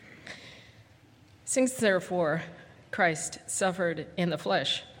Since therefore Christ suffered in the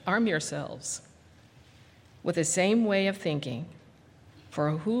flesh, arm yourselves with the same way of thinking,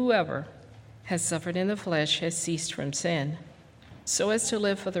 for whoever has suffered in the flesh has ceased from sin, so as to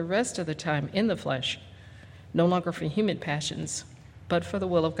live for the rest of the time in the flesh, no longer for human passions, but for the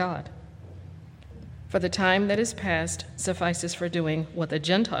will of God. For the time that is past suffices for doing what the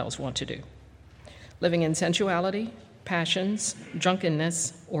Gentiles want to do, living in sensuality, passions,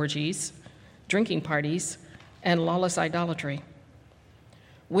 drunkenness, orgies, drinking parties, and lawless idolatry.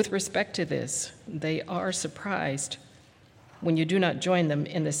 With respect to this, they are surprised when you do not join them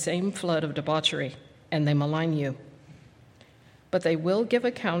in the same flood of debauchery, and they malign you. But they will give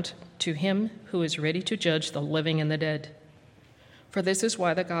account to him who is ready to judge the living and the dead. For this is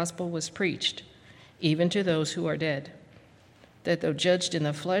why the gospel was preached, even to those who are dead, that though judged in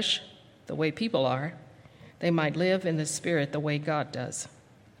the flesh the way people are, they might live in the spirit the way God does.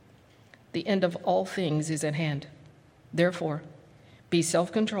 The end of all things is at hand. Therefore, be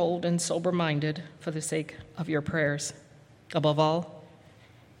self-controlled and sober-minded for the sake of your prayers. Above all,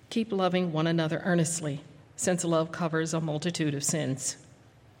 keep loving one another earnestly, since love covers a multitude of sins.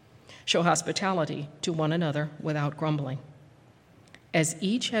 Show hospitality to one another without grumbling. As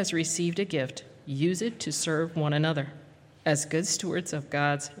each has received a gift, use it to serve one another as good stewards of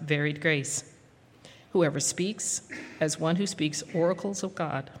God's varied grace. Whoever speaks, as one who speaks oracles of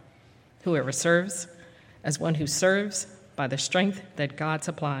God. Whoever serves, as one who serves by the strength that God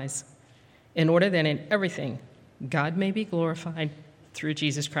supplies, in order that in everything God may be glorified through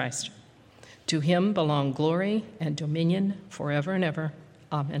Jesus Christ. To him belong glory and dominion forever and ever.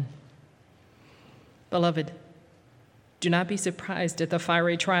 Amen. Beloved, do not be surprised at the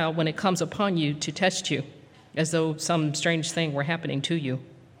fiery trial when it comes upon you to test you, as though some strange thing were happening to you.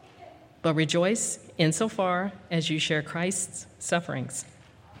 But rejoice insofar as you share Christ's sufferings,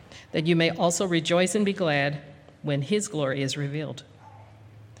 that you may also rejoice and be glad when his glory is revealed.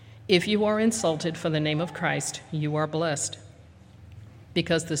 If you are insulted for the name of Christ, you are blessed,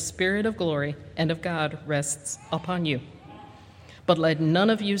 because the Spirit of glory and of God rests upon you. But let none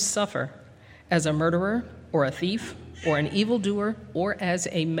of you suffer as a murderer or a thief or an evildoer or as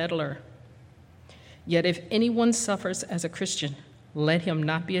a meddler. Yet if anyone suffers as a Christian, let him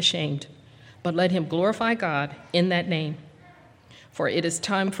not be ashamed, but let him glorify God in that name. For it is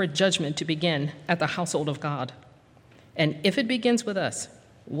time for judgment to begin at the household of God. And if it begins with us,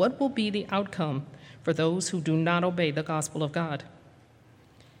 what will be the outcome for those who do not obey the gospel of God?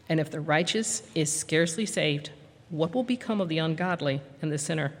 And if the righteous is scarcely saved, what will become of the ungodly and the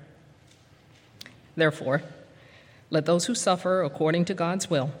sinner? Therefore, let those who suffer according to God's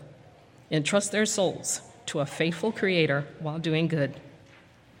will entrust their souls to a faithful Creator while doing good.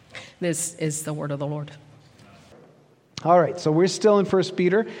 This is the word of the Lord. All right, so we're still in 1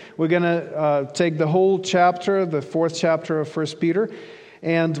 Peter. We're going to take the whole chapter, the 4th chapter of 1 Peter,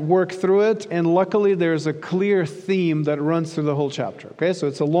 and work through it. And luckily, there's a clear theme that runs through the whole chapter. Okay, so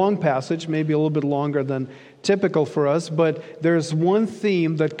it's a long passage, maybe a little bit longer than typical for us, but there's one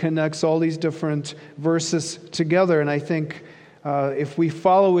theme that connects all these different verses together. And I think if we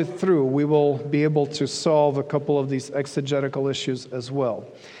follow it through, we will be able to solve a couple of these exegetical issues as well.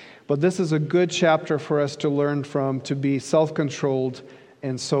 But this is a good chapter for us to learn from, to be self-controlled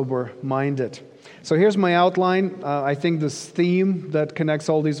and sober-minded. So here's my outline. I think this theme that connects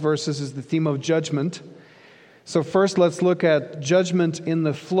all these verses is the theme of judgment. So first, let's look at judgment in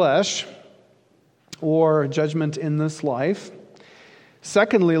the flesh, or judgment in this life.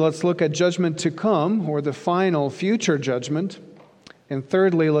 Secondly, let's look at judgment to come, or the final future judgment. And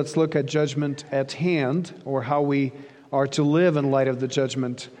thirdly, let's look at judgment at hand, or how we are to live in light of the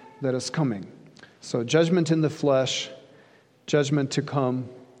judgment that is coming. So judgment in the flesh, judgment to come,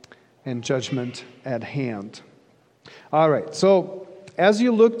 and judgment at hand. All right, so as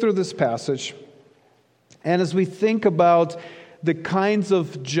you look through this passage, and as we think about the kinds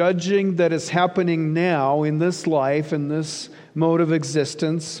of judging that is happening now in this life, in this mode of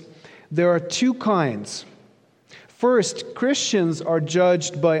existence, there are two kinds. First, Christians are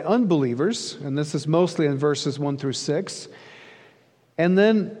judged by unbelievers, and this is mostly in verses 1 through 6. And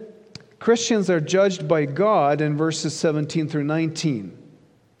then Christians are judged by God in verses 17 through 19.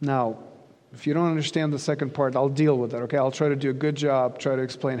 Now, if you don't understand the second part, I'll deal with it, okay? I'll try to do a good job, try to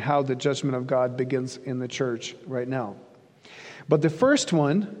explain how the judgment of God begins in the church right now. But the first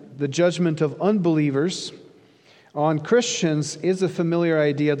one, the judgment of unbelievers on Christians, is a familiar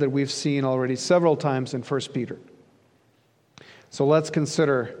idea that we've seen already several times in 1 Peter. So let's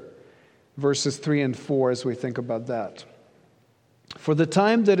consider verses 3 and 4 as we think about that. For the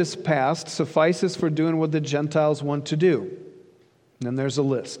time that is past suffices for doing what the Gentiles want to do. And then there's a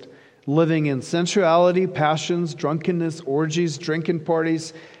list. living in sensuality, passions, drunkenness, orgies, drinking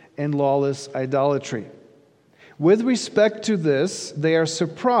parties, and lawless idolatry. With respect to this, they are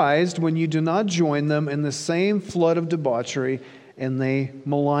surprised when you do not join them in the same flood of debauchery, and they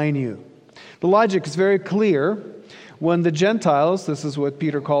malign you. The logic is very clear. When the Gentiles, this is what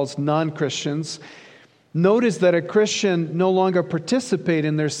Peter calls non-Christians, notice that a Christian no longer participate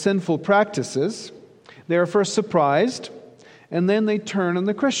in their sinful practices, they are first surprised, and then they turn on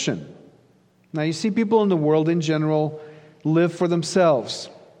the Christian. Now you see people in the world in general live for themselves.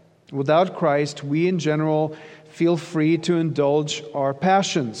 Without Christ, we in general feel free to indulge our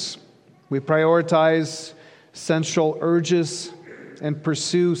passions. We prioritize sensual urges and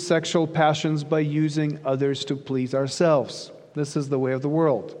pursue sexual passions by using others to please ourselves. This is the way of the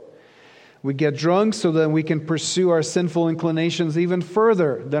world. We get drunk so that we can pursue our sinful inclinations even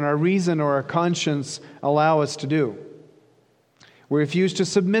further than our reason or our conscience allow us to do. We refuse to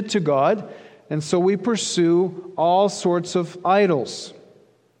submit to God, and so we pursue all sorts of idols.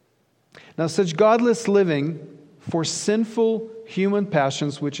 Now, such godless living for sinful human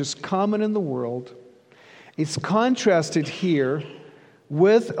passions, which is common in the world, is contrasted here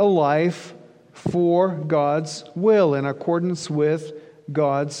with a life for God's will, in accordance with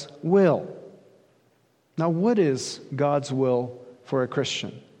God's will. Now, what is God's will for a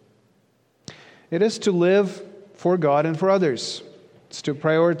Christian? It is to live for God and for others. It's to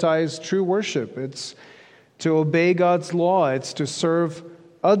prioritize true worship. It's to obey God's law. It's to serve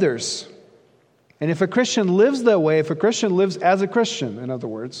others. And if a Christian lives that way, if a Christian lives as a Christian, in other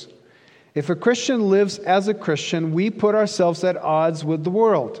words, if a Christian lives as a Christian, we put ourselves at odds with the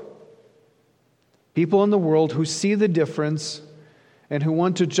world. People in the world who see the difference and who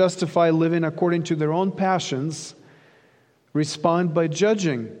want to justify living according to their own passions respond by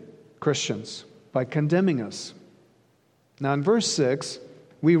judging Christians, by condemning us. Now in verse 6,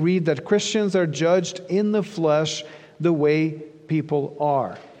 we read that Christians are judged in the flesh the way people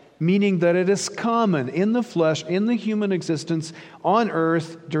are, meaning that it is common in the flesh, in the human existence on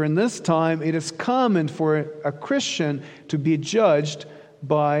earth during this time, it is common for a Christian to be judged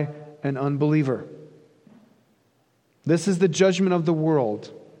by an unbeliever. This is the judgment of the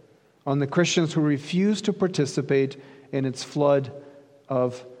world on the Christians who refuse to participate in its flood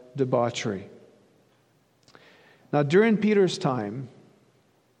of debauchery. Now, during Peter's time,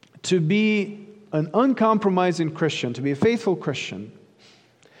 to be an uncompromising Christian, to be a faithful Christian,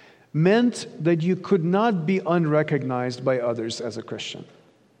 meant that you could not be unrecognized by others as a Christian.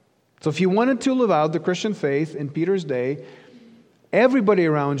 So if you wanted to live out the Christian faith in Peter's day, everybody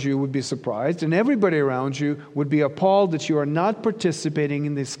around you would be surprised, and everybody around you would be appalled that you are not participating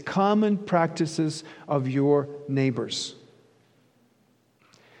in these common practices of your neighbors.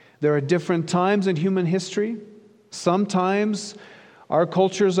 There are different times in human history. Sometimes our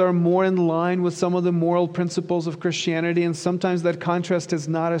cultures are more in line with some of the moral principles of Christianity, and sometimes that contrast is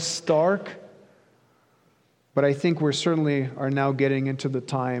not as stark. But I think we certainly are now getting into the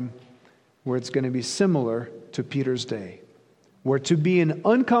time where it's going to be similar to Peter's day, where to be an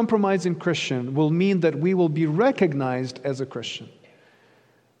uncompromising Christian will mean that we will be recognized as a Christian,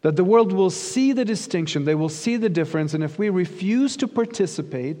 that the world will see the distinction, they will see the difference, and if we refuse to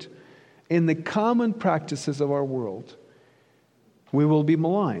participate in the common practices of our world, we will be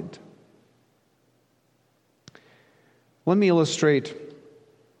maligned. Let me illustrate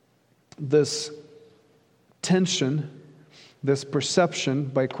this tension, this perception,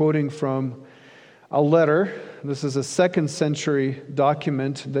 by quoting from a letter. This is a 2nd century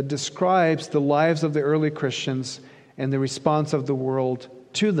document that describes the lives of the early Christians and the response of the world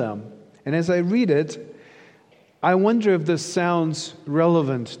to them. And as I read it, I wonder if this sounds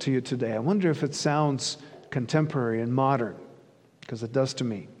relevant to you today. I wonder if it sounds contemporary and modern, because it does to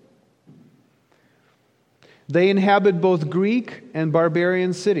me. They inhabit both Greek and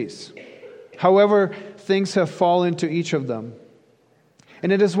barbarian cities. However, things have fallen to each of them.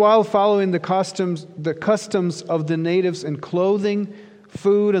 And it is while following the customs of the natives in clothing,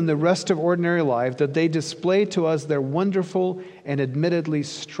 food, and the rest of ordinary life that they display to us their wonderful and admittedly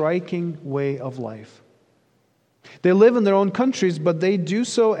striking way of life. They live in their own countries, but they do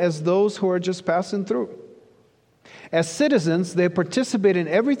so as those who are just passing through. As citizens, they participate in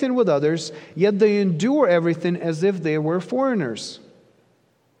everything with others, yet they endure everything as if they were foreigners.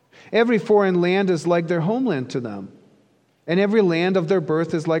 Every foreign land is like their homeland to them, and every land of their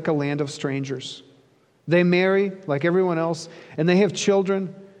birth is like a land of strangers. They marry like everyone else, and they have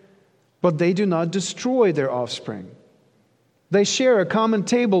children, but they do not destroy their offspring. They share a common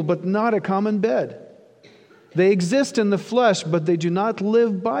table, but not a common bed. They exist in the flesh, but they do not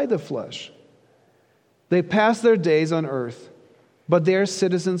live by the flesh. They pass their days on earth, but they are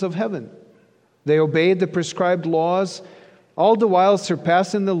citizens of heaven. They obeyed the prescribed laws, all the while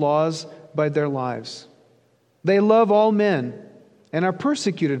surpassing the laws by their lives. They love all men and are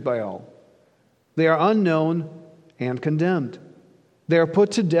persecuted by all. They are unknown and condemned. They are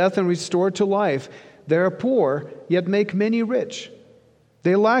put to death and restored to life. They are poor, yet make many rich.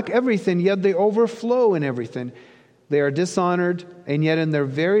 They lack everything, yet they overflow in everything. They are dishonored, and yet in their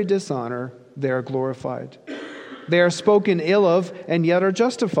very dishonor they are glorified. They are spoken ill of, and yet are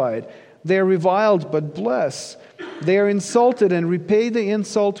justified. They are reviled, but bless. They are insulted, and repay the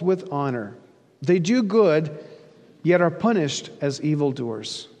insult with honor. They do good, yet are punished as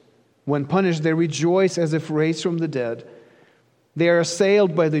evildoers. When punished, they rejoice as if raised from the dead. They are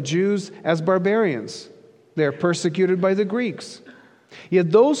assailed by the Jews as barbarians. They are persecuted by the Greeks.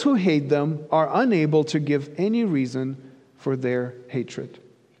 Yet those who hate them are unable to give any reason for their hatred.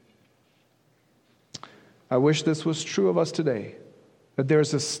 I wish this was true of us today, that there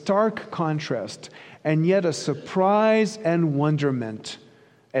is a stark contrast and yet a surprise and wonderment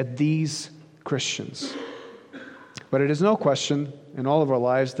at these Christians. But it is no question in all of our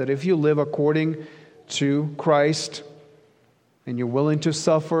lives that if you live according to Christ and you're willing to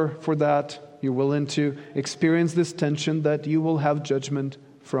suffer for that, you're willing to experience this tension, that you will have judgment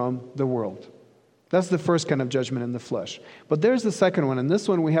from the world. That's the first kind of judgment in the flesh. But there's the second one, and this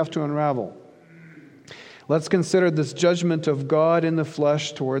one we have to unravel. Let's consider this judgment of God in the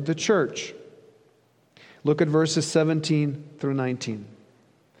flesh toward the church. Look at verses 17 through 19.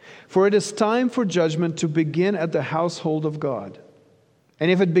 For it is time for judgment to begin at the household of God. And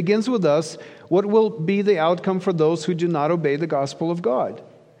if it begins with us, what will be the outcome for those who do not obey the gospel of God?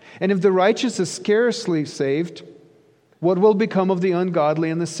 And if the righteous is scarcely saved, what will become of the ungodly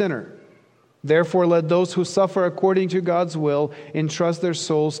and the sinner? Therefore, let those who suffer according to God's will entrust their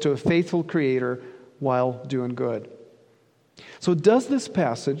souls to a faithful Creator while doing good. So does this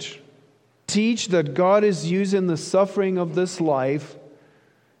passage teach that God is using the suffering of this life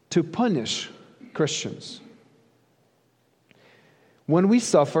to punish Christians? When we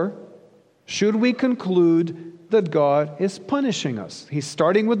suffer, should we conclude that God is punishing us? He's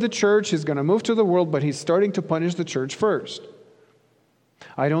starting with the church, He's going to move to the world, but He's starting to punish the church first.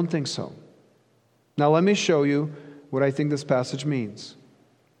 I don't think so. Now let me show you what I think this passage means.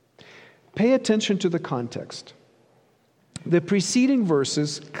 Pay attention to the context. The preceding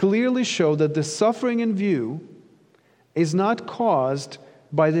verses clearly show that the suffering in view is not caused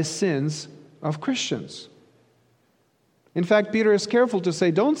by the sins of Christians. In fact, Peter is careful to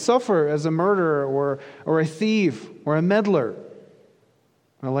say, don't suffer as a murderer or a thief or a meddler.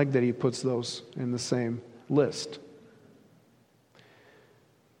 I like that he puts those in the same list.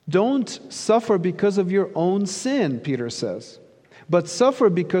 Don't suffer because of your own sin, Peter says, but suffer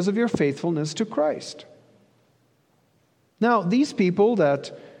because of your faithfulness to Christ. Now, these people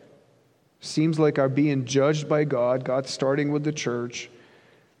that seems like are being judged by God, God starting with the church,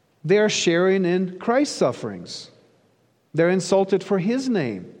 they are sharing in Christ's sufferings. They're insulted for His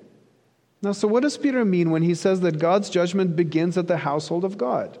name. Now, so what does Peter mean when he says that God's judgment begins at the household of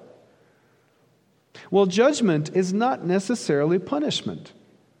God? Well, judgment is not necessarily punishment.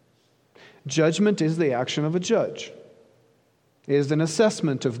 Judgment is the action of a judge. It is an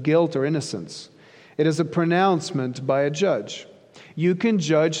assessment of guilt or innocence. It is a pronouncement by a judge. You can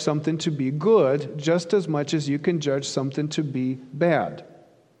judge something to be good just as much as you can judge something to be bad.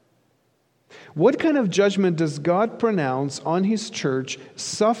 What kind of judgment does God pronounce on His church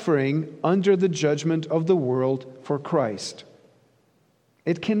suffering under the judgment of the world for Christ?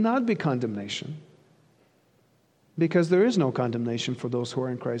 It cannot be condemnation, because there is no condemnation for those who are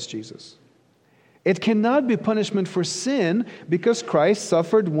in Christ Jesus. It cannot be punishment for sin, because Christ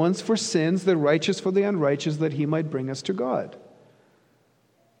suffered once for sins, the righteous for the unrighteous, that He might bring us to God.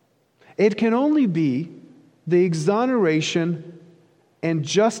 It can only be the exoneration and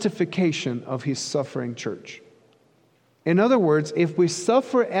justification of His suffering church. In other words, if we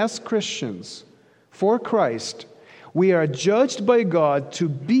suffer as Christians for Christ, we are judged by God to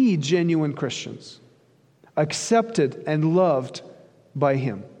be genuine Christians, accepted and loved by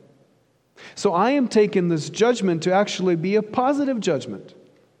Him. So I am taking this judgment to actually be a positive judgment.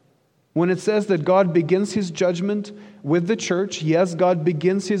 When it says that God begins His judgment with the church, yes, God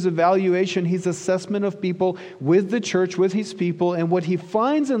begins His evaluation, His assessment of people with the church, with His people, and what He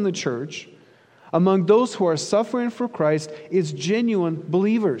finds in the church among those who are suffering for Christ is genuine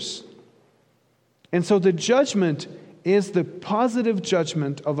believers. And so the judgment is the positive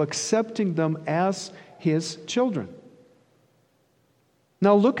judgment of accepting them as His children.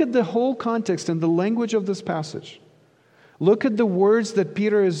 Now look at the whole context and the language of this passage. Look at the words that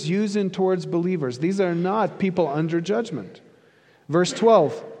Peter is using towards believers. These are not people under judgment. Verse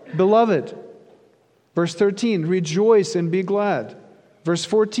 12, beloved. Verse 13, rejoice and be glad. Verse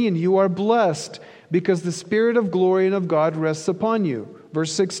 14, you are blessed because the Spirit of glory and of God rests upon you.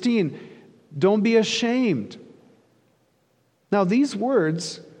 Verse 16, don't be ashamed. Now, these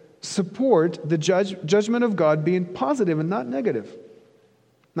words support the judgment of God being positive and not negative.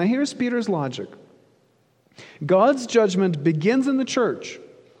 Now, here's Peter's logic. God's judgment begins in the church.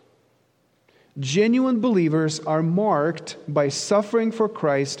 Genuine believers are marked by suffering for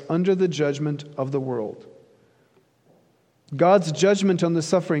Christ under the judgment of the world. God's judgment on the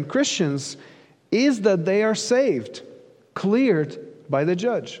suffering Christians is that they are saved, cleared by the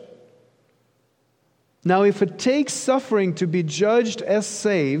judge. Now, if it takes suffering to be judged as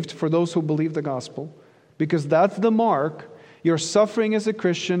saved for those who believe the gospel, because that's the mark, your suffering as a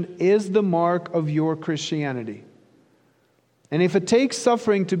Christian is the mark of your Christianity. And if it takes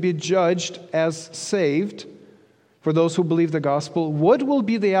suffering to be judged as saved for those who believe the gospel, what will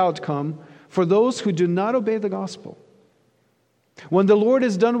be the outcome for those who do not obey the gospel? When the Lord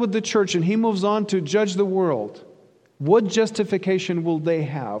is done with the church and He moves on to judge the world, what justification will they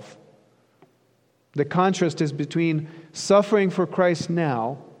have? The contrast is between suffering for Christ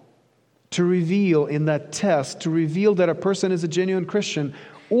now to reveal in that test, to reveal that a person is a genuine Christian,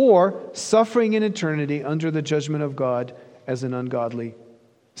 or suffering in eternity under the judgment of God as an ungodly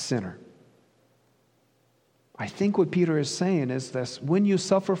sinner. I think what Peter is saying is this: when you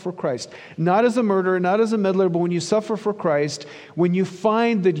suffer for Christ, not as a murderer, not as a meddler, but when you suffer for Christ, when you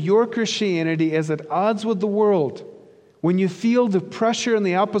find that your Christianity is at odds with the world, when you feel the pressure and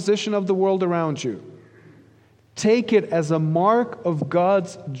the opposition of the world around you, take it as a mark of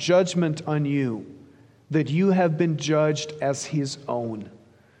God's judgment on you, that you have been judged as His own,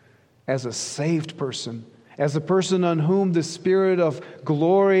 as a saved person, as a person on whom the Spirit of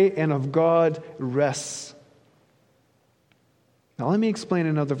glory and of God rests. Now let me explain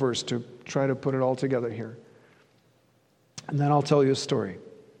another verse to try to put it all together here. And then I'll tell you a story.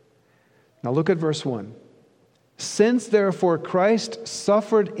 Now look at verse 1. Since therefore Christ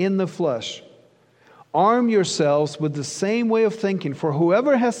suffered in the flesh, arm yourselves with the same way of thinking, for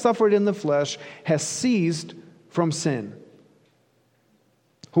whoever has suffered in the flesh has ceased from sin.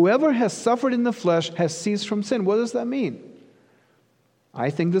 Whoever has suffered in the flesh has ceased from sin. What does that mean? I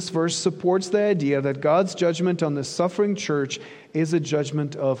think this verse supports the idea that God's judgment on the suffering church is a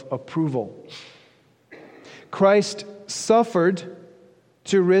judgment of approval. Christ suffered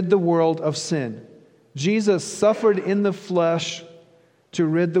to rid the world of sin. Jesus suffered in the flesh to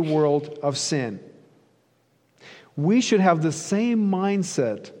rid the world of sin. We should have the same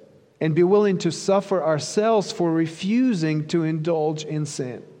mindset and be willing to suffer ourselves for refusing to indulge in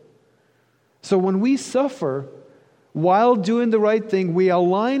sin. So when we suffer while doing the right thing, we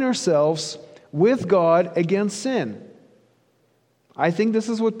align ourselves with God against sin. I think this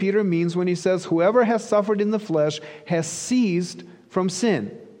is what Peter means when he says, whoever has suffered in the flesh has ceased from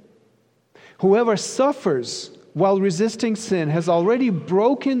sin. Whoever suffers while resisting sin has already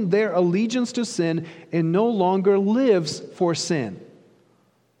broken their allegiance to sin and no longer lives for sin.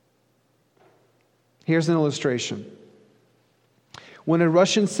 Here's an illustration. When a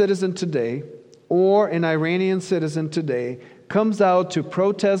Russian citizen today or an Iranian citizen today comes out to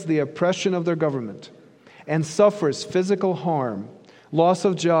protest the oppression of their government and suffers physical harm, loss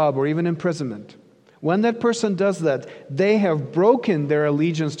of job, or even imprisonment, when that person does that, they have broken their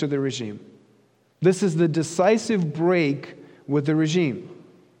allegiance to the regime. This is the decisive break with the regime.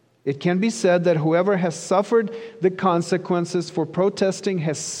 It can be said that whoever has suffered the consequences for protesting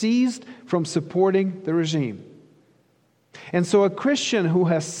has ceased from supporting the regime. And so a Christian who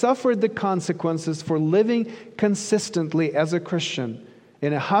has suffered the consequences for living consistently as a Christian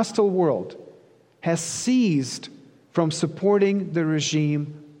in a hostile world has ceased from supporting the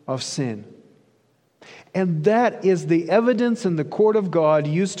regime of sin. And that is the evidence in the court of God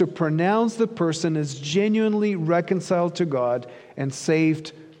used to pronounce the person as genuinely reconciled to God and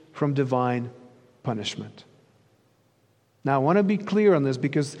saved from divine punishment. Now, I want to be clear on this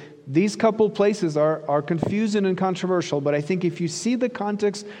because these couple places are confusing and controversial, but I think if you see the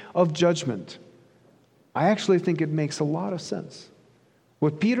context of judgment, I actually think it makes a lot of sense.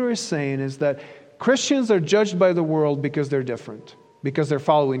 What Peter is saying is that Christians are judged by the world because they're different, because they're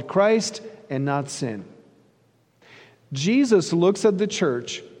following Christ and not sin. Jesus looks at the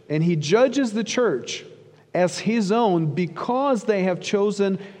church and He judges the church as His own because they have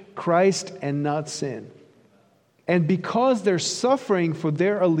chosen Christ and not sin. And because they're suffering for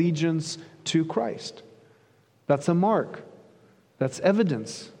their allegiance to Christ. That's a mark. That's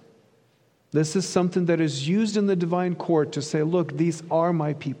evidence. This is something that is used in the divine court to say, look, these are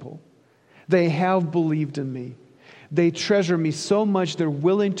my people. They have believed in me. They treasure me so much they're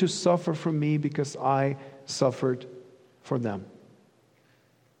willing to suffer for me because I suffered for them.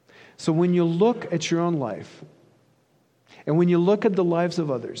 So when you look at your own life, and when you look at the lives of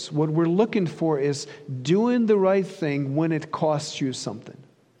others, what we're looking for is doing the right thing when it costs you something.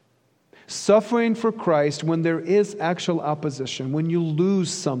 Suffering for Christ when there is actual opposition, when you lose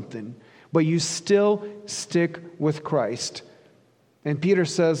something, but you still stick with Christ. And Peter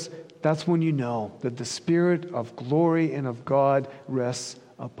says, that's when you know that the Spirit of glory and of God rests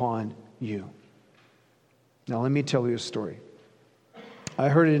upon you. Now let me tell you a story. I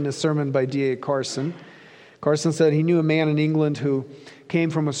heard it in a sermon by D.A. Carson. Carson said he knew a man in England who came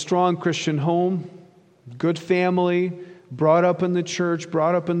from a strong Christian home, good family, brought up in the church,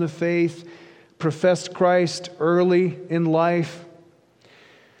 brought up in the faith, professed Christ early in life,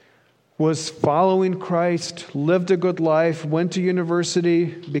 was following Christ, lived a good life, went to university,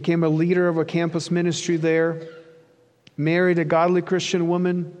 became a leader of a campus ministry there, married a godly Christian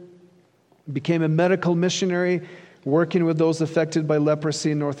woman, became a medical missionary working with those affected by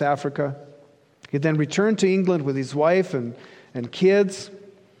leprosy in North Africa. He then returned to England with his wife and kids,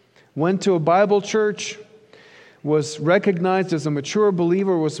 went to a Bible church, was recognized as a mature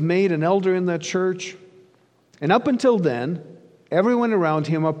believer, was made an elder in that church. And up until then, everyone around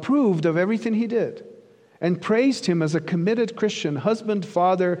him approved of everything he did and praised him as a committed Christian husband,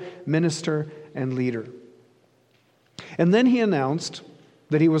 father, minister, and leader. And then he announced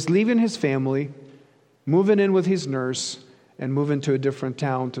that he was leaving his family, moving in with his nurse, and moving to a different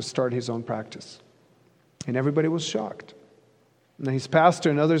town to start his own practice. And everybody was shocked. And his pastor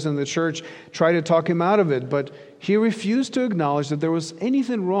and others in the church tried to talk him out of it, but he refused to acknowledge that there was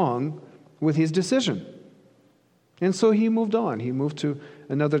anything wrong with his decision. And so he moved on. He moved to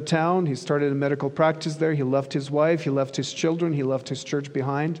another town. He started a medical practice there. He left his wife. He left his children. He left his church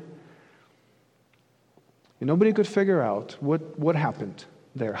behind. And nobody could figure out what happened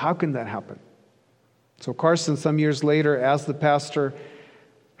there. How can that happen? So Carson, some years later, asked the pastor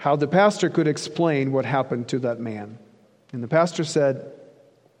how the pastor could explain what happened to that man. And the pastor said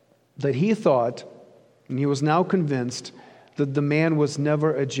that he thought, and he was now convinced, that the man was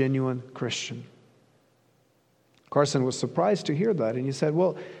never a genuine Christian. Carson was surprised to hear that, and he said,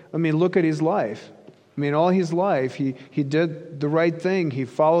 well, look at his life. All his life, he did the right thing. He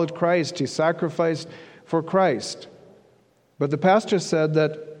followed Christ. He sacrificed for Christ. But the pastor said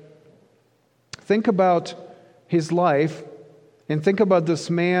that, think about his life and think about this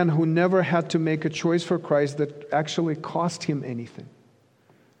man who never had to make a choice for Christ that actually cost him anything.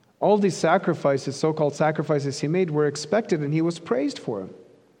 All these sacrifices, so-called sacrifices he made, were expected, and he was praised for them.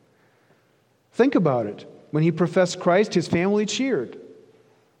 Think about it. When he professed Christ, his family cheered.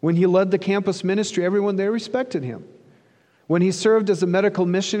 When he led the campus ministry, everyone there respected him. When he served as a medical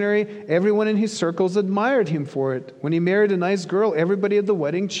missionary, everyone in his circles admired him for it. When he married a nice girl, everybody at the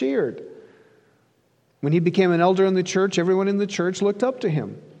wedding cheered. When he became an elder in the church, everyone in the church looked up to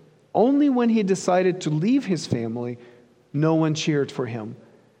him. Only when he decided to leave his family, no one cheered for him,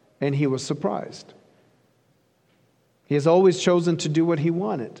 and he was surprised. He has always chosen to do what he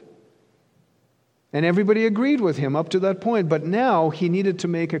wanted. And everybody agreed with him up to that point, but now he needed to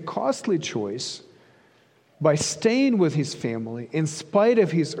make a costly choice by staying with his family in spite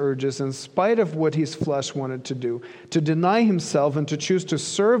of his urges, in spite of what his flesh wanted to do, to deny himself and to choose to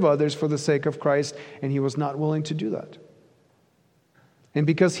serve others for the sake of Christ, and he was not willing to do that. And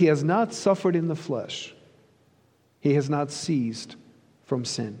because he has not suffered in the flesh, he has not ceased from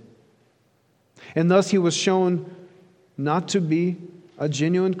sin. And thus he was shown not to be a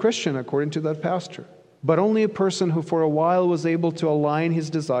genuine Christian, according to that pastor, but only a person who for a while was able to align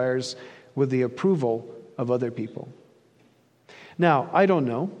his desires with the approval of other people. Now, I don't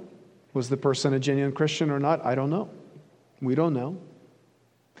know, was the person a genuine Christian or not? I don't know. We don't know.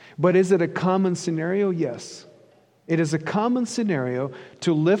 But is it a common scenario? Yes. It is a common scenario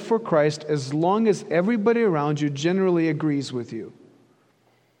to live for Christ as long as everybody around you generally agrees with you.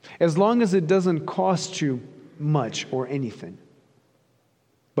 As long as it doesn't cost you much or anything.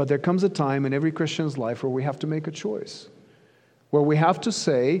 But there comes a time in every Christian's life where we have to make a choice. Where we have to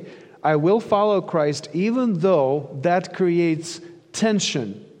say, I will follow Christ even though that creates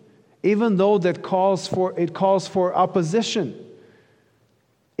tension, even though it calls for opposition,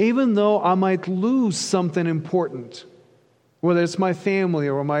 even though I might lose something important, whether it's my family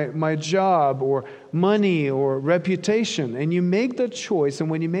or my job or money or reputation. And you make that choice, and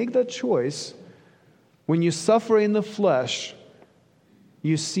when you make that choice, when you suffer in the flesh,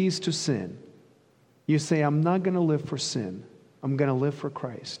 you cease to sin. You say, I'm not going to live for sin. I'm going to live for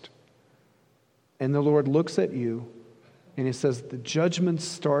Christ. And the Lord looks at you And he says, the judgment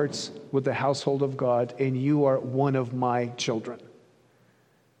starts with the household of God, and you are one of my children.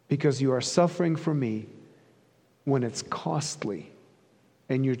 Because you are suffering for me when it's costly,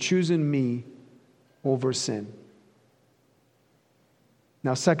 and you're choosing me over sin.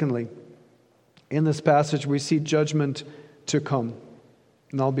 Now, secondly, in this passage, we see judgment to come.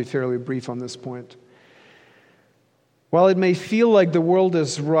 And I'll be fairly brief on this point. While it may feel like the world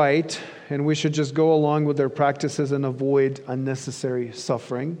is right, and we should just go along with their practices and avoid unnecessary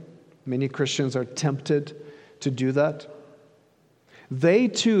suffering, many Christians are tempted to do that. They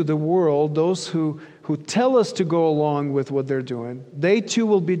too, the world, those who tell us to go along with what they're doing, they too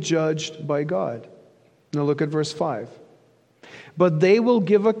will be judged by God. Now look at verse 5. But they will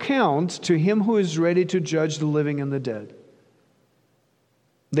give account to him who is ready to judge the living and the dead.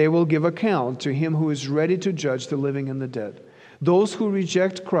 They will give account to him who is ready to judge the living and the dead. Those who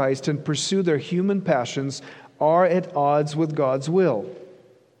reject Christ and pursue their human passions are at odds with God's will,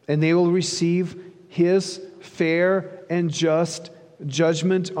 and they will receive his fair and just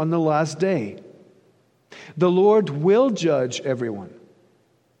judgment on the last day. The Lord will judge everyone.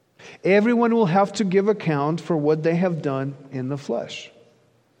 Everyone will have to give account for what they have done in the flesh.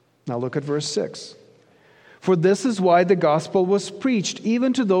 Now look at verse 6. For this is why the gospel was preached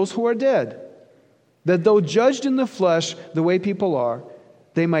even to those who are dead, that though judged in the flesh the way people are,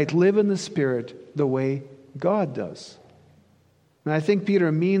 they might live in the Spirit the way God does. And I think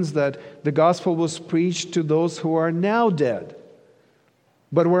Peter means that the gospel was preached to those who are now dead,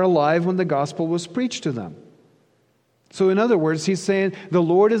 but were alive when the gospel was preached to them. So in other words, he's saying the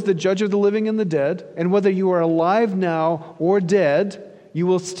Lord is the judge of the living and the dead, and whether you are alive now or dead, you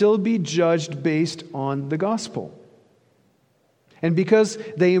will still be judged based on the gospel. And because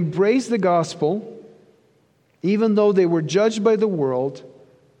they embraced the gospel, even though they were judged by the world,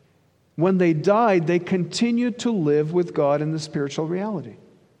 when they died, they continued to live with God in the spiritual reality.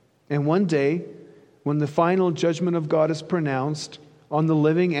 And one day, when the final judgment of God is pronounced on the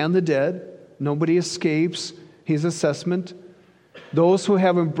living and the dead, nobody escapes his assessment. Those who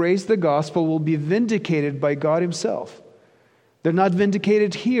have embraced the gospel will be vindicated by God himself. They're not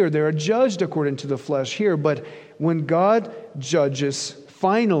vindicated here. They are judged according to the flesh here. But when God judges,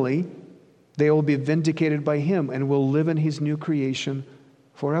 finally, they will be vindicated by him and will live in his new creation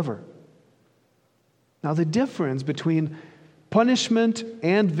forever. Now, the difference between punishment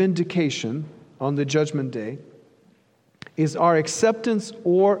and vindication on the judgment day is our acceptance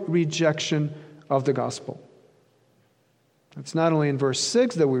or rejection of the gospel. It's not only in verse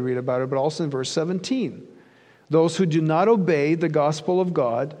 6 that we read about it, but also in verse 17. Those who do not obey the gospel of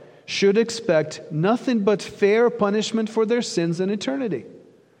God should expect nothing but fair punishment for their sins in eternity.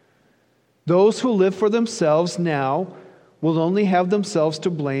 Those who live for themselves now will only have themselves to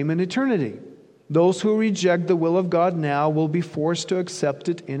blame in eternity. Those who reject the will of God now will be forced to accept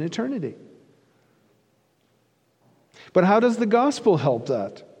it in eternity. But how does the gospel help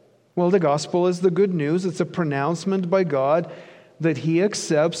that? Well, the gospel is the good news. It's a pronouncement by God that he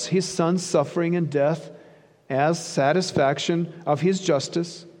accepts his son's suffering and death as satisfaction of his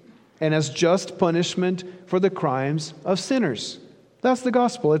justice and as just punishment for the crimes of sinners. That's the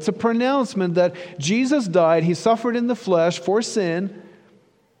gospel. It's a pronouncement that Jesus died, he suffered in the flesh for sin,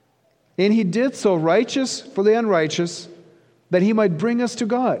 and he did so righteous for the unrighteous, that he might bring us to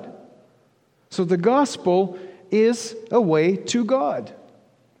God. So the gospel is a way to God,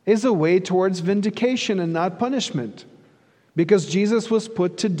 is a way towards vindication and not punishment, because Jesus was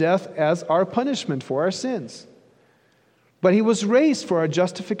put to death as our punishment for our sins. But he was raised for our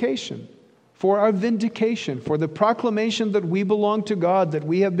justification, for our vindication, for the proclamation that we belong to God, that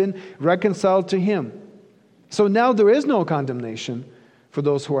we have been reconciled to him. So now there is no condemnation for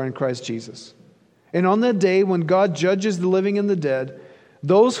those who are in Christ Jesus. And on that day when God judges the living and the dead,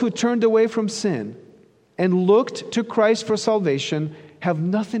 those who turned away from sin and looked to Christ for salvation have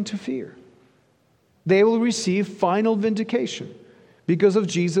nothing to fear. They will receive final vindication because of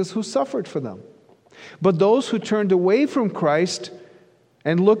Jesus who suffered for them. But those who turned away from Christ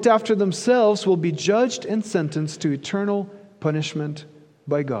and looked after themselves will be judged and sentenced to eternal punishment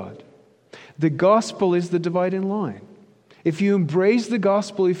by God. The gospel is the dividing line. If you embrace the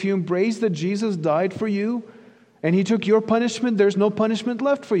gospel, if you embrace that Jesus died for you and he took your punishment, there's no punishment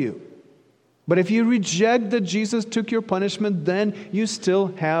left for you. But if you reject that Jesus took your punishment, then you still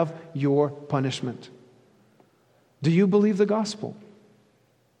have your punishment. Do you believe the gospel?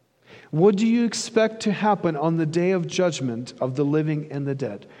 What do you expect to happen on the day of judgment of the living and the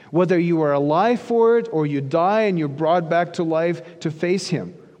dead? Whether you are alive for it or you die and you're brought back to life to face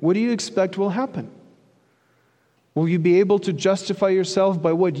him, what do you expect will happen? Will you be able to justify yourself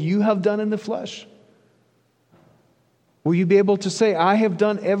by what you have done in the flesh? Will you be able to say, I have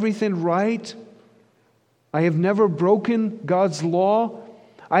done everything right? I have never broken God's law.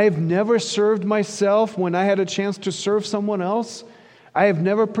 I have never served myself when I had a chance to serve someone else. I have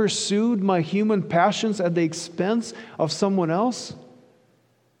never pursued my human passions at the expense of someone else.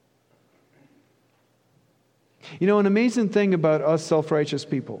 You know, an amazing thing about us self-righteous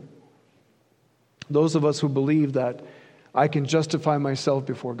people, those of us who believe that I can justify myself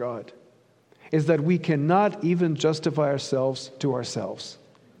before God, is that we cannot even justify ourselves to ourselves.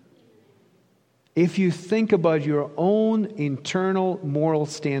 If you think about your own internal moral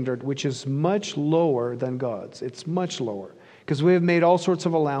standard, which is much lower than God's, it's much lower, because we have made all sorts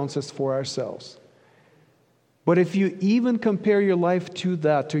of allowances for ourselves. But if you even compare your life to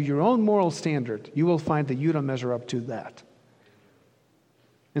that, to your own moral standard, you will find that you don't measure up to that.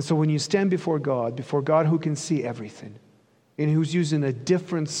 And so when you stand before God who can see everything, and who's using a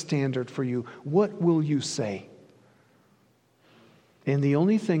different standard for you, what will you say? And the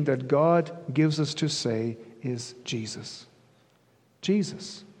only thing that God gives us to say is Jesus.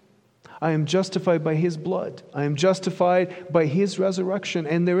 Jesus. I am justified by His blood. I am justified by His resurrection.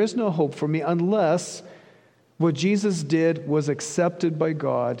 And there is no hope for me unless what Jesus did was accepted by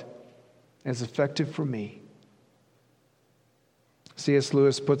God as effective for me. C.S.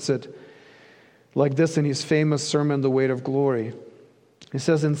 Lewis puts it like this in his famous sermon, The Weight of Glory. He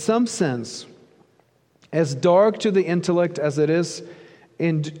says, in some sense, as dark to the intellect as it is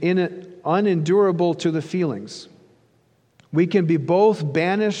unendurable to the feelings, we can be both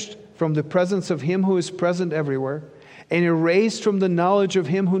banished from the presence of Him who is present everywhere and erased from the knowledge of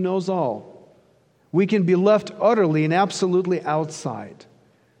Him who knows all. We can be left utterly and absolutely outside,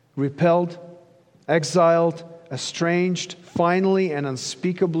 repelled, exiled, estranged, finally and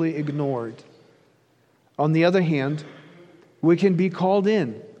unspeakably ignored. On the other hand, we can be called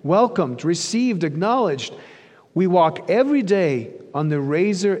in, welcomed, received, acknowledged. We walk every day on the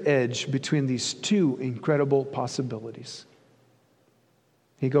razor edge between these two incredible possibilities.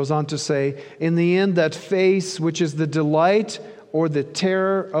 He goes on to say, in the end, that face which is the delight or the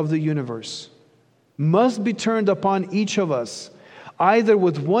terror of the universe must be turned upon each of us, either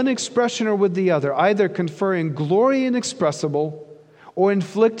with one expression or with the other, either conferring glory inexpressible or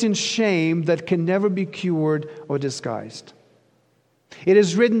inflicting shame that can never be cured or disguised. It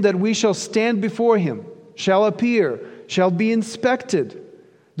is written that we shall stand before Him, shall appear, shall be inspected.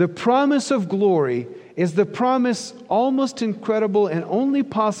 The promise of glory is the promise almost incredible and only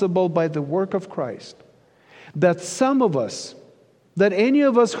possible by the work of Christ. That some of us, that any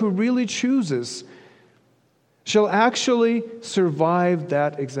of us who really chooses, shall actually survive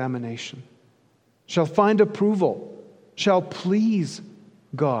that examination, shall find approval, shall please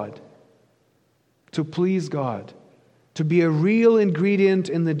God. To please God. To be a real ingredient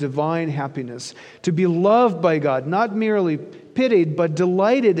in the divine happiness. To be loved by God, not merely pitied, but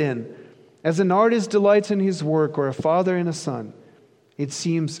delighted in, as an artist delights in his work or a father in a son. It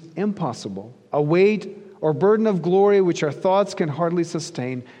seems impossible, a weight or burden of glory which our thoughts can hardly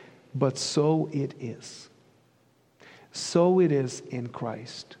sustain, but so it is. So it is in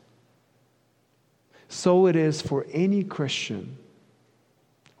Christ. So it is for any Christian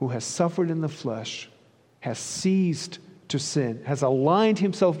who has suffered in the flesh, has ceased to sin, has aligned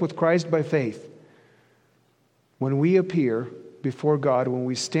himself with Christ by faith. When we appear before God, when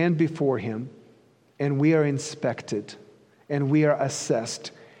we stand before Him, and we are inspected, and we are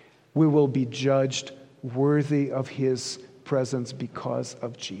assessed, we will be judged worthy of His presence because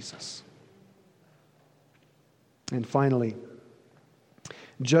of Jesus. And finally,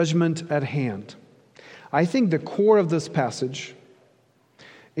 judgment at hand. I think the core of this passage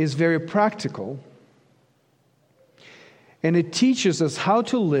is very practical, and it teaches us how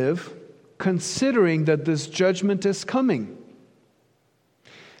to live considering that this judgment is coming.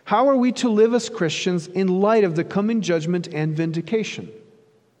 How are we to live as Christians in light of the coming judgment and vindication?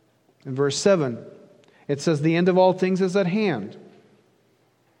 In verse 7, it says, the end of all things is at hand.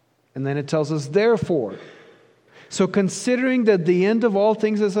 And then it tells us, therefore. So considering that the end of all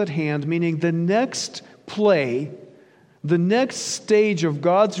things is at hand, meaning the next play, the next stage of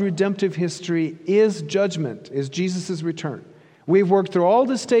God's redemptive history is judgment, is Jesus' return. We've worked through all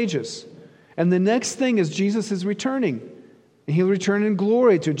the stages, and the next thing is Jesus is returning. And He'll return in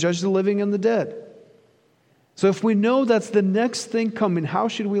glory to judge the living and the dead. So if we know that's the next thing coming, how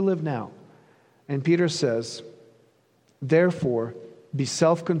should we live now? And Peter says, therefore, be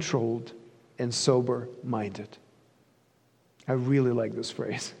self-controlled and sober-minded. I really like this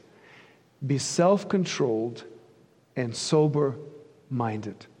phrase. Be self-controlled and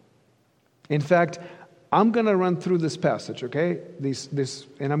sober-minded. In fact, I'm going to run through this passage, okay?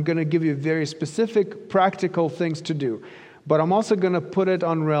 And I'm going to give you very specific, practical things to do. But I'm also going to put it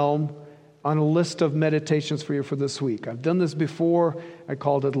on Realm on a list of meditations for you for this week. I've done this before. I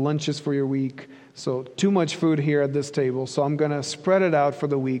called it lunches for your week. So too much food here at this table. So I'm going to spread it out for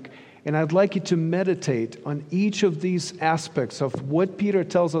the week. And I'd like you to meditate on each of these aspects of what Peter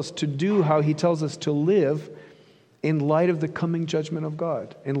tells us to do, how he tells us to live in light of the coming judgment of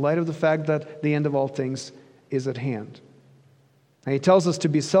God, in light of the fact that the end of all things is at hand. And he tells us to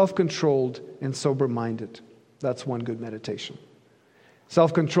be self-controlled and sober-minded. That's one good meditation.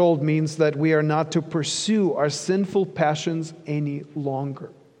 Self-controlled means that we are not to pursue our sinful passions any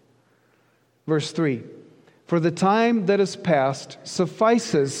longer. Verse 3, for the time that is past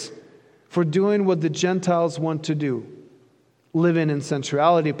suffices for doing what the Gentiles want to do, living in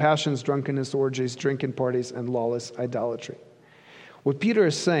sensuality, passions, drunkenness, orgies, drinking parties, and lawless idolatry. What Peter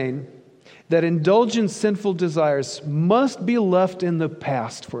is saying, that indulgent sinful desires must be left in the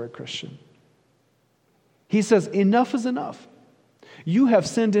past for a Christian. He says, enough is enough. You have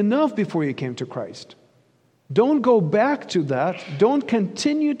sinned enough before you came to Christ. Don't go back to that. Don't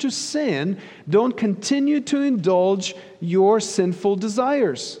continue to sin. Don't continue to indulge your sinful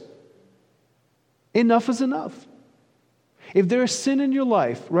desires. Enough is enough. If there is sin in your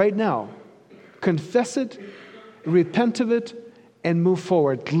life right now, confess it, repent of it, and move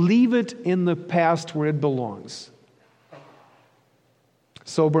forward. Leave it in the past where it belongs.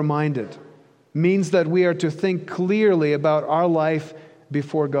 Sober-minded means that we are to think clearly about our life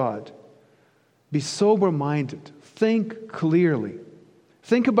before God. Be sober-minded. Think clearly.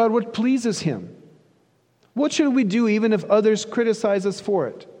 Think about what pleases Him. What should we do even if others criticize us for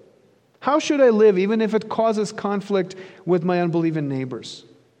it? How should I live even if it causes conflict with my unbelieving neighbors?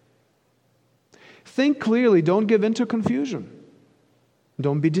 Think clearly. Don't give in to confusion.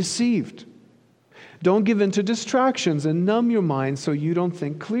 Don't be deceived. Don't give in to distractions and numb your mind so you don't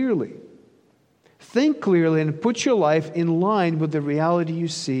think clearly. Think clearly and put your life in line with the reality you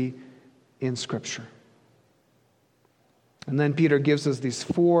see in Scripture. And then Peter gives us these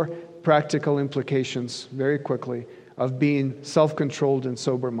 4 practical implications very quickly of being self-controlled and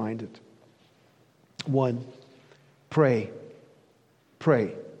sober-minded. 1, pray.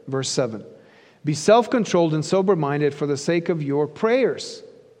 Pray. Verse 7. Be self-controlled and sober-minded for the sake of your prayers.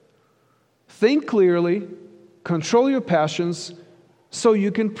 Think clearly, control your passions so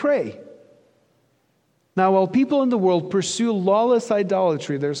you can pray. Now, while people in the world pursue lawless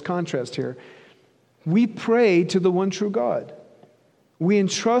idolatry, there's contrast here, we pray to the one true God. We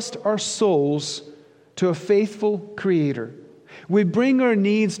entrust our souls to a faithful Creator. We bring our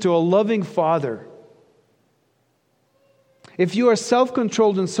needs to a loving Father. If you are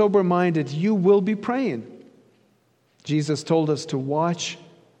self-controlled and sober-minded, you will be praying. Jesus told us to watch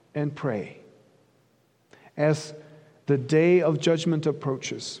and pray. As the day of judgment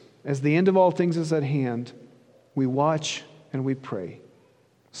approaches, as the end of all things is at hand, we watch and we pray.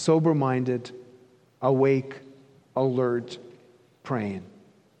 Sober-minded, awake, alert, praying.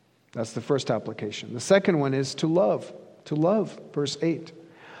 That's the first application. The second one is to love. To love, verse 8.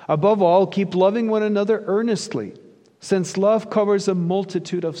 Above all, keep loving one another earnestly, since love covers a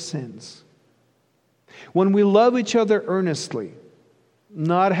multitude of sins. When we love each other earnestly,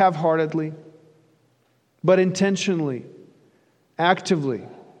 not half-heartedly, but intentionally, actively,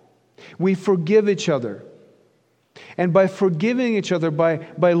 we forgive each other. And by forgiving each other, by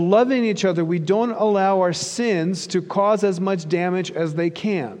loving each other, we don't allow our sins to cause as much damage as they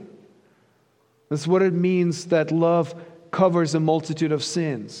can. That's what it means that love covers a multitude of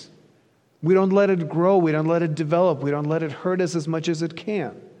sins. We don't let it grow. We don't let it develop. We don't let it hurt us as much as it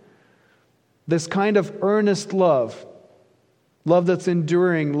can. This kind of earnest love that's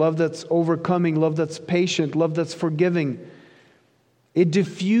enduring, love that's overcoming, love that's patient, love that's forgiving, it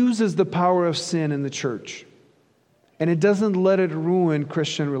diffuses the power of sin in the church. And it doesn't let it ruin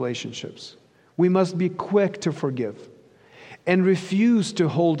Christian relationships. We must be quick to forgive and refuse to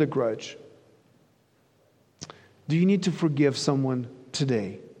hold a grudge. Do you need to forgive someone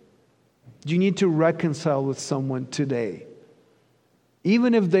today? Do you need to reconcile with someone today?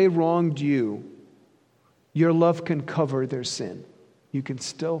 Even if they wronged you, your love can cover their sin. You can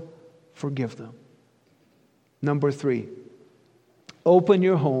still forgive them. Number 3, open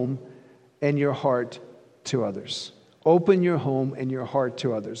your home and your heart to others. Open your home and your heart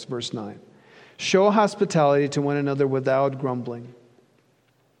to others. Verse 9. Show hospitality to one another without grumbling.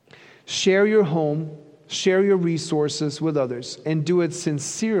 Share your home, share your resources with others, and do it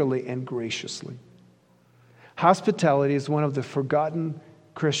sincerely and graciously. Hospitality is one of the forgotten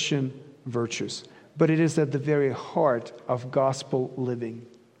Christian virtues, but it is at the very heart of gospel living.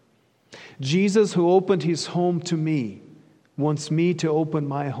 Jesus, who opened his home to me, wants me to open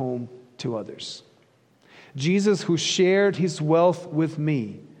my home to others. Jesus, who shared his wealth with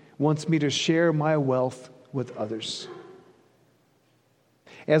me, wants me to share my wealth with others.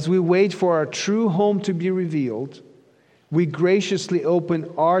 As we wait for our true home to be revealed, we graciously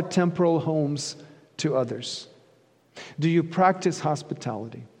open our temporal homes to others. Do you practice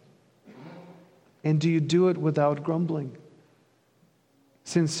hospitality? And do you do it without grumbling?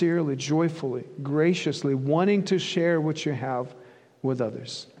 Sincerely, joyfully, graciously, wanting to share what you have with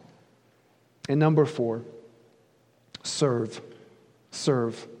others. And number 4, serve.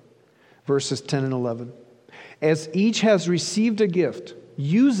 Serve. Verses 10 and 11. As each has received a gift,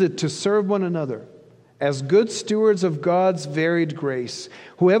 use it to serve one another as good stewards of God's varied grace.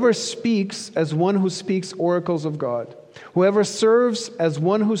 Whoever speaks as one who speaks oracles of God. Whoever serves as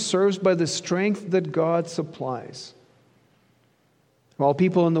one who serves by the strength that God supplies. While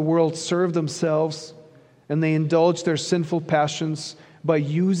people in the world serve themselves and they indulge their sinful passions by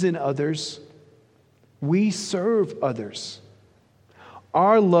using others, we serve others.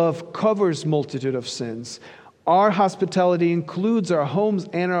 Our love covers multitude of sins. Our hospitality includes our homes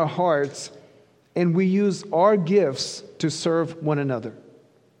and our hearts, and we use our gifts to serve one another.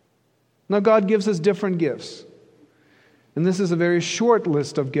 Now, God gives us different gifts, and this is a very short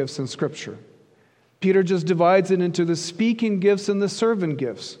list of gifts in Scripture. Peter just divides it into the speaking gifts and the servant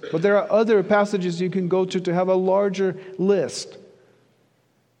gifts. But there are other passages you can go to have a larger list.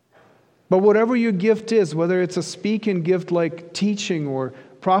 But whatever your gift is, whether it's a speaking gift like teaching or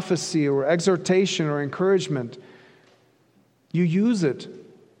prophecy or exhortation or encouragement, you use it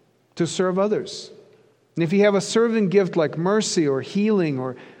to serve others. And if you have a servant gift like mercy or healing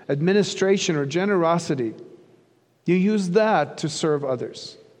or administration or generosity, you use that to serve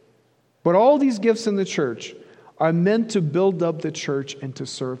others. But all these gifts in the church are meant to build up the church and to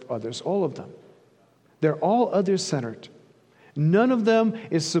serve others, all of them. They're all others-centered. None of them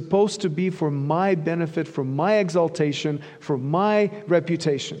is supposed to be for my benefit, for my exaltation, for my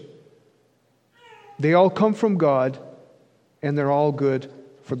reputation. They all come from God, and they're all good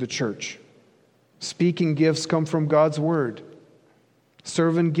for the church. Speaking gifts come from God's word.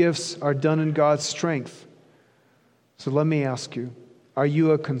 Servant gifts are done in God's strength. So let me ask you, are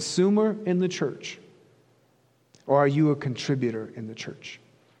you a consumer in the church? Or are you a contributor in the church?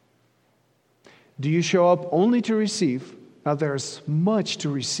 Do you show up only to receive? Now there's much to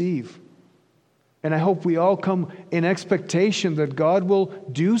receive. And I hope we all come in expectation that God will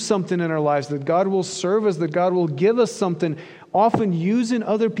do something in our lives, that God will serve us, that God will give us something, often using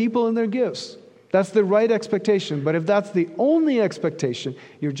other people and their gifts. That's the right expectation. But if that's the only expectation,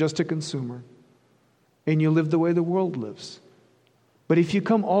 you're just a consumer. And you live the way the world lives. But if you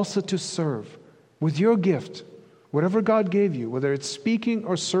come also to serve with your gift, whatever God gave you, whether it's speaking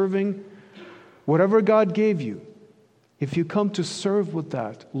or serving, whatever God gave you, if you come to serve with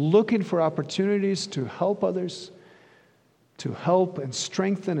that, looking for opportunities to help others, to help and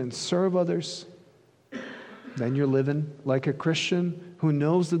strengthen and serve others, then you're living like a Christian who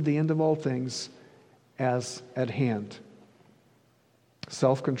knows that the end of all things is at hand,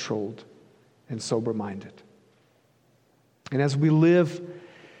 self-controlled and sober-minded. And as we live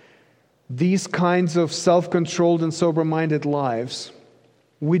these kinds of self-controlled and sober-minded lives,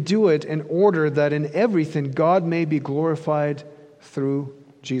 we do it in order that in everything God may be glorified through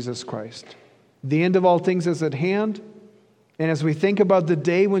Jesus Christ. The end of all things is at hand, and as we think about the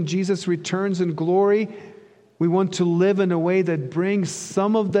day when Jesus returns in glory, we want to live in a way that brings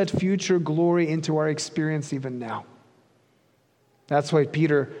some of that future glory into our experience even now. That's why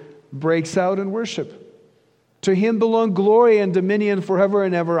Peter breaks out in worship. To him belong glory and dominion forever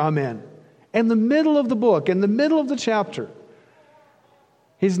and ever. Amen. In the middle of the book, in the middle of the chapter,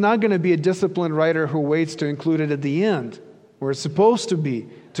 he's not going to be a disciplined writer who waits to include it at the end, where it's supposed to be,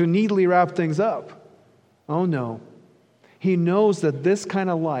 to neatly wrap things up. Oh no. He knows that this kind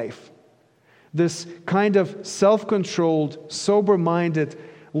of life, this kind of self-controlled, sober-minded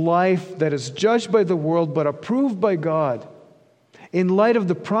life that is judged by the world but approved by God, in light of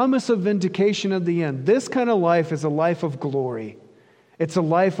the promise of vindication at the end, this kind of life is a life of glory. It's a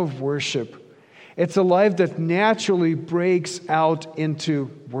life of worship. It's a life that naturally breaks out into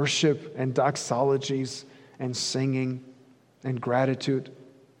worship and doxologies and singing and gratitude.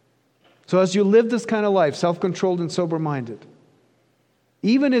 So as you live this kind of life, self-controlled and sober-minded,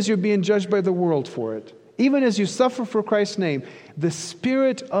 even as you're being judged by the world for it, even as you suffer for Christ's name, the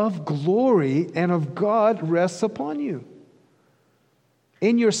Spirit of glory and of God rests upon you.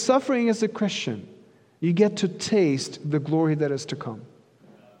 In your suffering as a Christian, you get to taste the glory that is to come.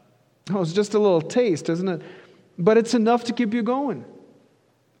 Oh, it's just a little taste, isn't it? But it's enough to keep you going.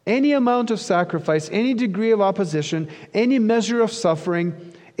 Any amount of sacrifice, any degree of opposition, any measure of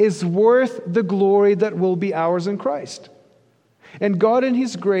suffering is worth the glory that will be ours in Christ. And God in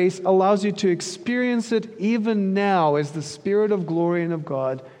His grace allows you to experience it even now as the Spirit of glory and of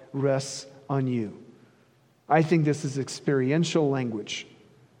God rests on you. I think this is experiential language.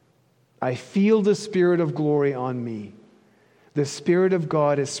 I feel the Spirit of glory on me. The Spirit of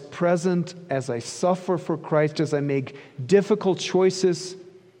God is present as I suffer for Christ, as I make difficult choices,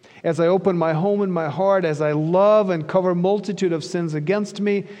 as I open my home and my heart, as I love and cover multitude of sins against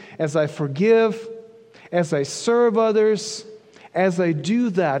me, as I forgive, as I serve others. As I do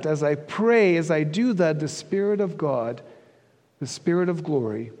that, as I pray, as I do that, the Spirit of God, the Spirit of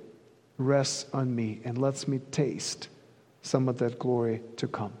glory, rests on me and lets me taste some of that glory to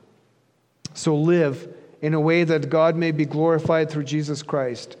come. So live in a way that God may be glorified through Jesus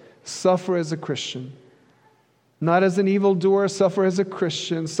Christ. Suffer as a Christian. Not as an evildoer, suffer as a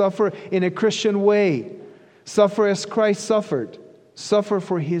Christian. Suffer in a Christian way. Suffer as Christ suffered. Suffer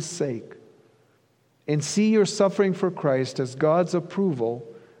for His sake. And see your suffering for Christ as God's approval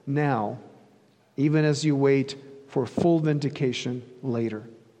now, even as you wait for full vindication later.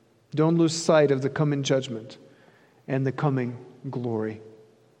 Don't lose sight of the coming judgment and the coming glory.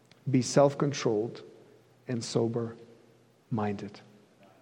 Be self-controlled and sober-minded.